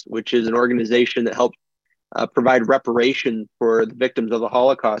Conference, which is an organization that helps provide reparation for the victims of the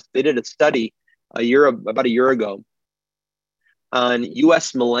Holocaust, they did a study about a year ago on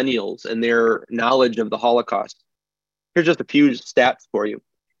U.S. millennials and their knowledge of the Holocaust. Here's just a few stats for you.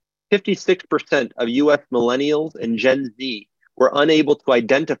 56% of U.S. millennials and Gen Z were unable to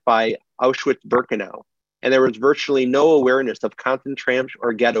identify Auschwitz-Birkenau. and there was virtually no awareness of concentration camps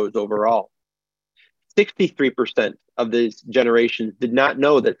or ghettos overall. 63% of these generations did not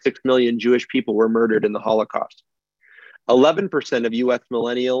know that 6 million Jewish people were murdered in the Holocaust. 11% of US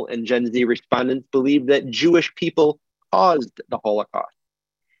millennial and Gen Z respondents believed that Jewish people caused the Holocaust.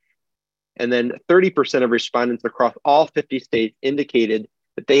 And then 30% of respondents across all 50 states indicated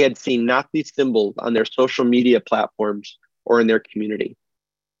that they had seen Nazi symbols on their social media platforms or in their community.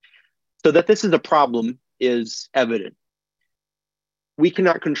 So that this is a problem is evident. We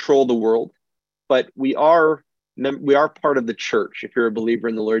cannot control the world, but we are part of the church if you're a believer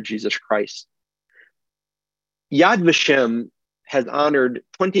in the Lord Jesus Christ. Yad Vashem has honored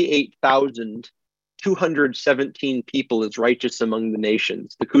 28,217 people as righteous among the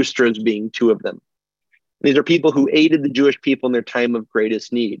nations, the Kustras being two of them. These are people who aided the Jewish people in their time of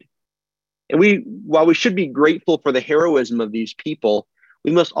greatest need. And while we should be grateful for the heroism of these people,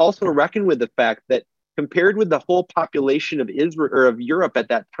 we must also reckon with the fact that compared with the whole population of Israel or of Europe at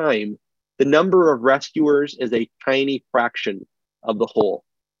that time, the number of rescuers is a tiny fraction of the whole.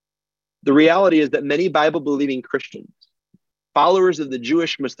 The reality is that many Bible-believing Christians, followers of the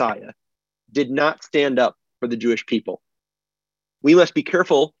Jewish Messiah, did not stand up for the Jewish people. We must be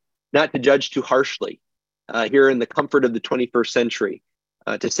careful not to judge too harshly here in the comfort of the 21st century,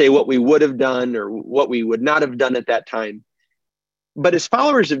 to say what we would have done or what we would not have done at that time. But as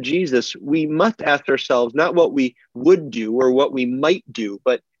followers of Jesus, we must ask ourselves not what we would do or what we might do,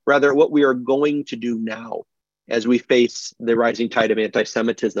 but rather what we are going to do now as we face the rising tide of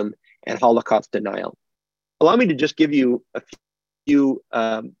anti-Semitism and Holocaust denial. Allow me to just give you a few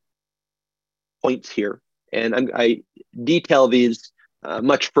points here, and I detail these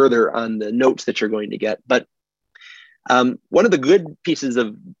much further on the notes that you're going to get. But one of the good pieces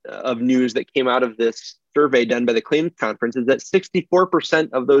of news that came out of this survey done by the Claims Conference is that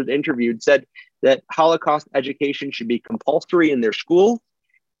 64% of those interviewed said that Holocaust education should be compulsory in their schools,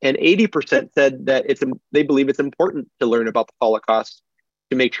 and 80% said that they believe it's important to learn about the Holocaust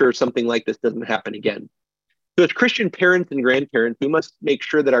to make sure something like this doesn't happen again. So as Christian parents and grandparents, we must make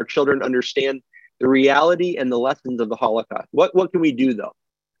sure that our children understand the reality and the lessons of the Holocaust. What can we do though?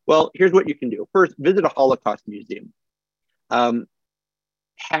 Well, here's what you can do. First, visit a Holocaust museum.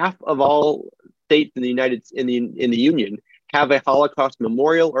 Half of all states in the Union have a Holocaust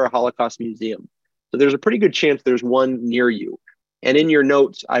memorial or a Holocaust museum. So there's a pretty good chance there's one near you. And in your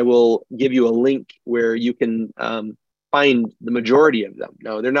notes, I will give you a link where you can find the majority of them.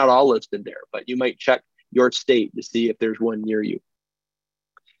 Now, they're not all listed there, but you might check your state to see if there's one near you.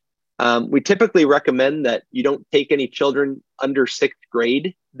 We typically recommend that you don't take any children under 6th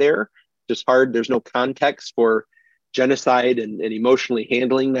grade there. It's just hard. There's no context for genocide and emotionally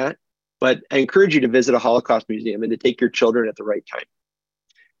handling that. But I encourage you to visit a Holocaust museum and to take your children at the right time.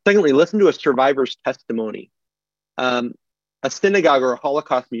 Secondly, listen to a survivor's testimony. A synagogue or a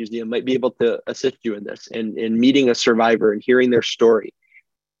Holocaust museum might be able to assist you in this, in meeting a survivor and hearing their story.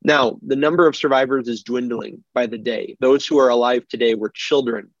 Now, the number of survivors is dwindling by the day. Those who are alive today were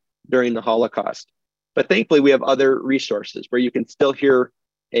children during the Holocaust. But thankfully, we have other resources where you can still hear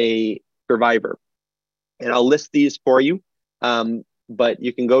a survivor. And I'll list these for you. But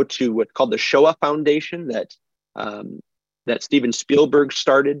you can go to what's called the Shoah Foundation that Steven Spielberg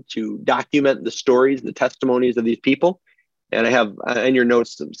started to document the stories, the testimonies of these people. And I have in your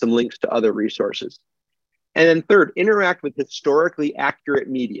notes some links to other resources. And then third, interact with historically accurate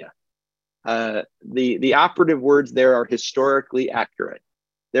media. The operative words there are historically accurate.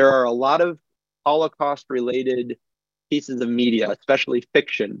 There are a lot of Holocaust-related pieces of media, especially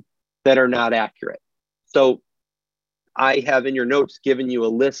fiction, that are not accurate. So I have in your notes given you a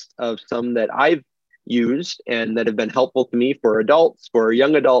list of some that I've used and that have been helpful to me for adults, for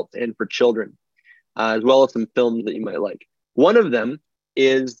young adults, and for children, as well as some films that you might like. One of them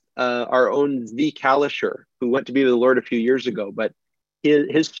is our own Zvi Kalisher, who went to be with the Lord a few years ago, but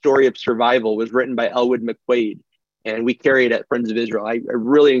his story of survival was written by Elwood McQuaid, and we carry it at Friends of Israel. I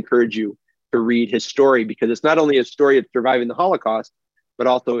really encourage you to read his story because it's not only a story of surviving the Holocaust, but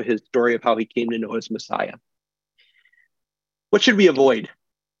also his story of how he came to know his Messiah. What should we avoid?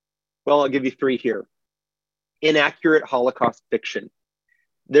 Well, I'll give you three here. Inaccurate Holocaust fiction.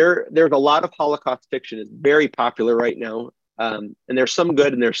 There's a lot of Holocaust fiction. It's very popular right now. And there's some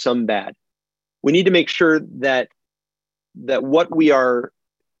good and there's some bad. We need to make sure that what we are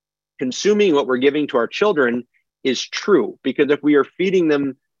consuming, what we're giving to our children is true. Because if we are feeding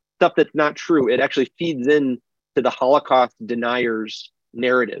them stuff that's not true, it actually feeds in to the Holocaust deniers'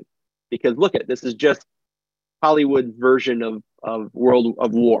 narrative. Because look at this is just Hollywood's version of World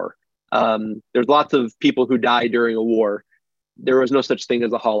of War. There's lots of people who died during a war. There was no such thing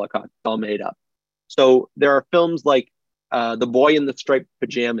as a Holocaust. It's all made up. So there are films like The Boy in the Striped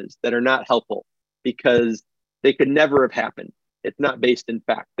Pajamas that are not helpful because they could never have happened. It's not based in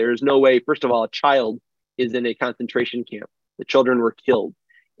fact. There is no way, first of all, a child is in a concentration camp. The children were killed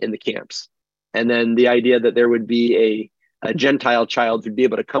in the camps. And then the idea that there would be a Gentile child who'd be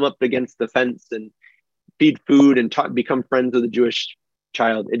able to come up against the fence and feed food and become friends with a Jewish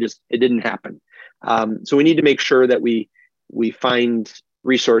child, it didn't happen. So we need to make sure that we find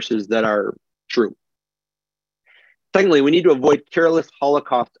resources that are true. Secondly, we need to avoid careless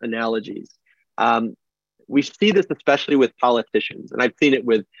Holocaust analogies. We see this especially with politicians, and I've seen it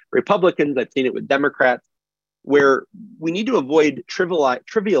with Republicans, I've seen it with Democrats, where we need to avoid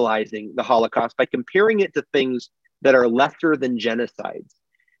trivializing the Holocaust by comparing it to things that are lesser than genocides,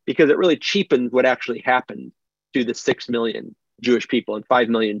 because it really cheapens what actually happened to the 6 million Jewish people and 5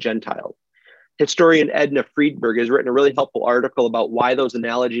 million Gentiles. Historian Edna Friedberg has written a really helpful article about why those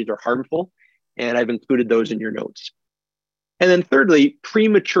analogies are harmful, and I've included those in your notes. And then thirdly,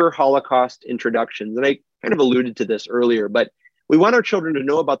 premature Holocaust introductions. And I kind of alluded to this earlier, but we want our children to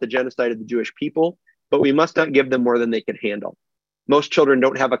know about the genocide of the Jewish people, but we must not give them more than they can handle. Most children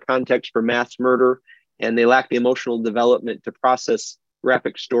don't have a context for mass murder, and they lack the emotional development to process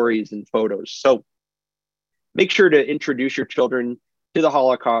graphic stories and photos. So make sure to introduce your children to the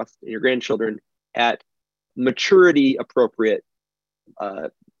Holocaust and your grandchildren at maturity appropriate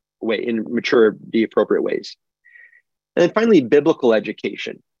ways. And then finally, biblical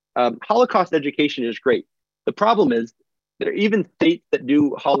education. Holocaust education is great. The problem is there are even states that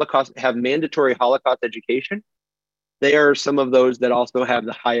have mandatory Holocaust education. They are some of those that also have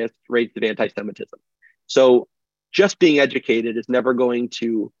the highest rates of anti-Semitism. So just being educated is never going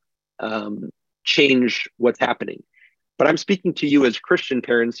to change what's happening. But I'm speaking to you as Christian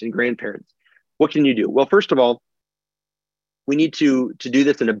parents and grandparents. What can you do? Well, first of all, we need to do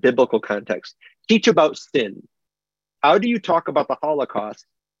this in a biblical context. Teach about sin. How do you talk about the Holocaust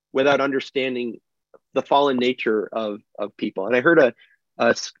without understanding the fallen nature of people? And I heard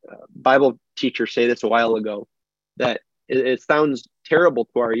a Bible teacher say this a while ago, that it sounds terrible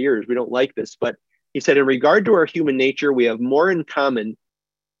to our ears. We don't like this, but he said, in regard to our human nature, we have more in common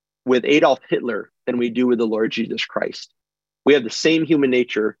with Adolf Hitler than we do with the Lord Jesus Christ. We have the same human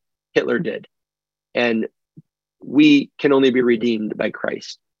nature Hitler did, and we can only be redeemed by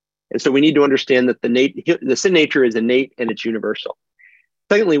Christ. And so we need to understand that the sin nature is innate and it's universal.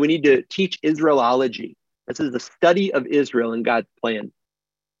 Secondly, we need to teach Israelology. This is the study of Israel and God's plan.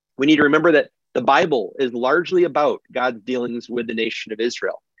 We need to remember that the Bible is largely about God's dealings with the nation of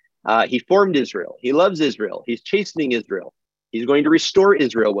Israel. He formed Israel. He loves Israel. He's chastening Israel. He's going to restore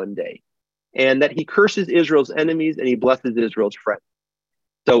Israel one day. And that he curses Israel's enemies and he blesses Israel's friends.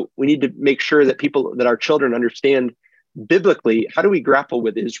 So we need to make sure that our children understand biblically, how do we grapple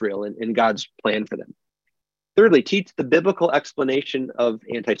with Israel and God's plan for them? Thirdly, teach the biblical explanation of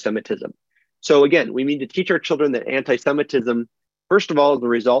anti-Semitism. So again, we need to teach our children that anti-Semitism, first of all, is the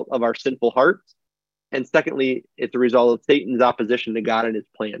result of our sinful hearts. And secondly, it's a result of Satan's opposition to God and his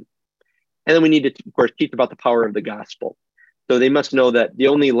plan. And then we need to, of course, teach about the power of the gospel. So they must know that the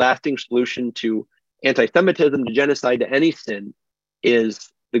only lasting solution to anti-Semitism, to genocide, to any sin, is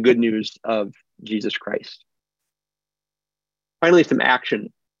the good news of Jesus Christ. Finally, some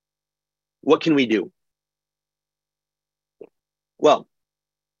action. What can we do? Well,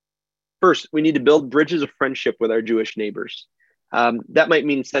 first, we need to build bridges of friendship with our Jewish neighbors. That might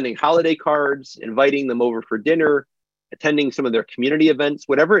mean sending holiday cards, inviting them over for dinner, attending some of their community events,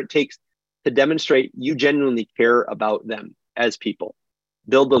 whatever it takes to demonstrate you genuinely care about them as people.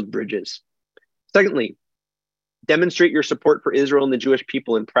 Build those bridges. Secondly, demonstrate your support for Israel and the Jewish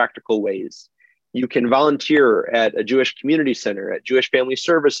people in practical ways. You can volunteer at a Jewish community center, at Jewish Family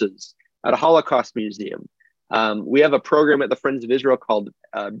Services, at a Holocaust museum. We have a program at the Friends of Israel called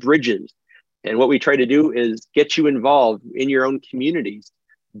Bridges. And what we try to do is get you involved in your own communities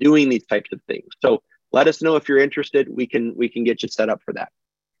doing these types of things. So let us know if you're interested. We can get you set up for that.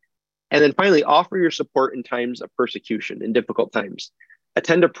 And then finally, offer your support in times of persecution, in difficult times.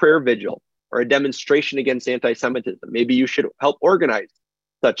 Attend a prayer vigil or a demonstration against anti-Semitism. Maybe you should help organize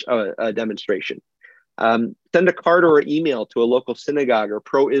such a demonstration. Send a card or an email to a local synagogue or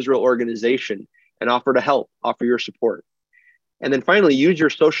pro-Israel organization and offer to help, offer your support. And then finally, use your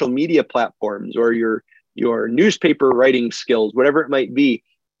social media platforms or your newspaper writing skills, whatever it might be,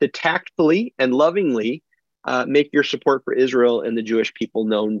 to tactfully and lovingly make your support for Israel and the Jewish people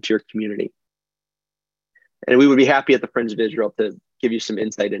known to your community. And we would be happy at the Friends of Israel to give you some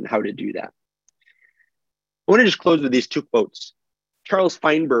insight in how to do that. I want to just close with these two quotes. Charles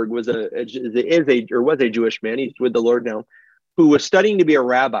Feinberg was a Jewish man, he's with the Lord now, who was studying to be a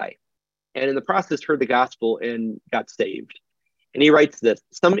rabbi. and in the process heard the gospel and got saved. And he writes this: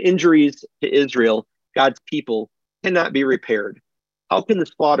 some injuries to Israel, God's people, cannot be repaired. How can the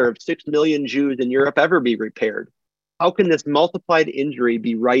slaughter of 6 million Jews in Europe ever be repaired? How can this multiplied injury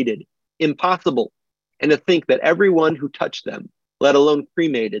be righted? Impossible. And to think that everyone who touched them, let alone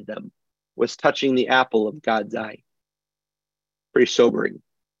cremated them, was touching the apple of God's eye. Pretty sobering.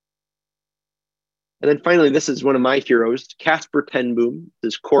 And then finally, this is one of my heroes, Caspar ten Boom.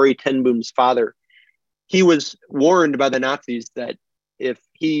 This is Corrie ten Boom's father. He was warned by the Nazis that if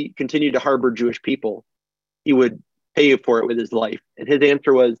he continued to harbor Jewish people, he would pay for it with his life. And his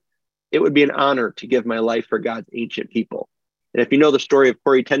answer was, it would be an honor to give my life for God's ancient people. And if you know the story of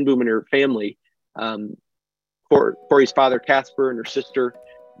Corrie ten Boom and her family, Corrie's father, Caspar, and her sister,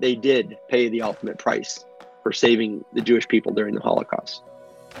 they did pay the ultimate price for saving the Jewish people during the Holocaust.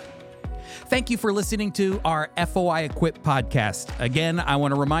 Thank you for listening to our FOI Equip podcast. Again, I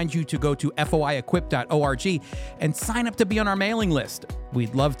want to remind you to go to foiequip.org and sign up to be on our mailing list.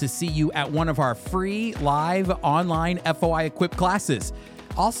 We'd love to see you at one of our free live online FOI Equip classes.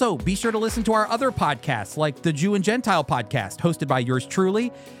 Also, be sure to listen to our other podcasts like the Jew and Gentile podcast, hosted by yours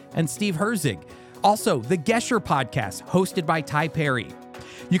truly and Steve Herzig. Also, the Gesher podcast, hosted by Ty Perry.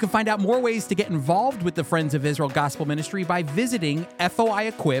 You can find out more ways to get involved with the Friends of Israel Gospel Ministry by visiting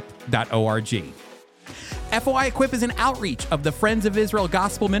foiequip.org. FOI Equip is an outreach of the Friends of Israel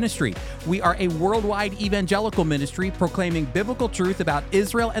Gospel Ministry. We are a worldwide evangelical ministry proclaiming biblical truth about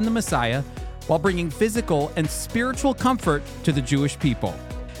Israel and the Messiah while bringing physical and spiritual comfort to the Jewish people.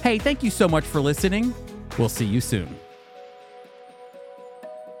 Hey, thank you so much for listening. We'll see you soon.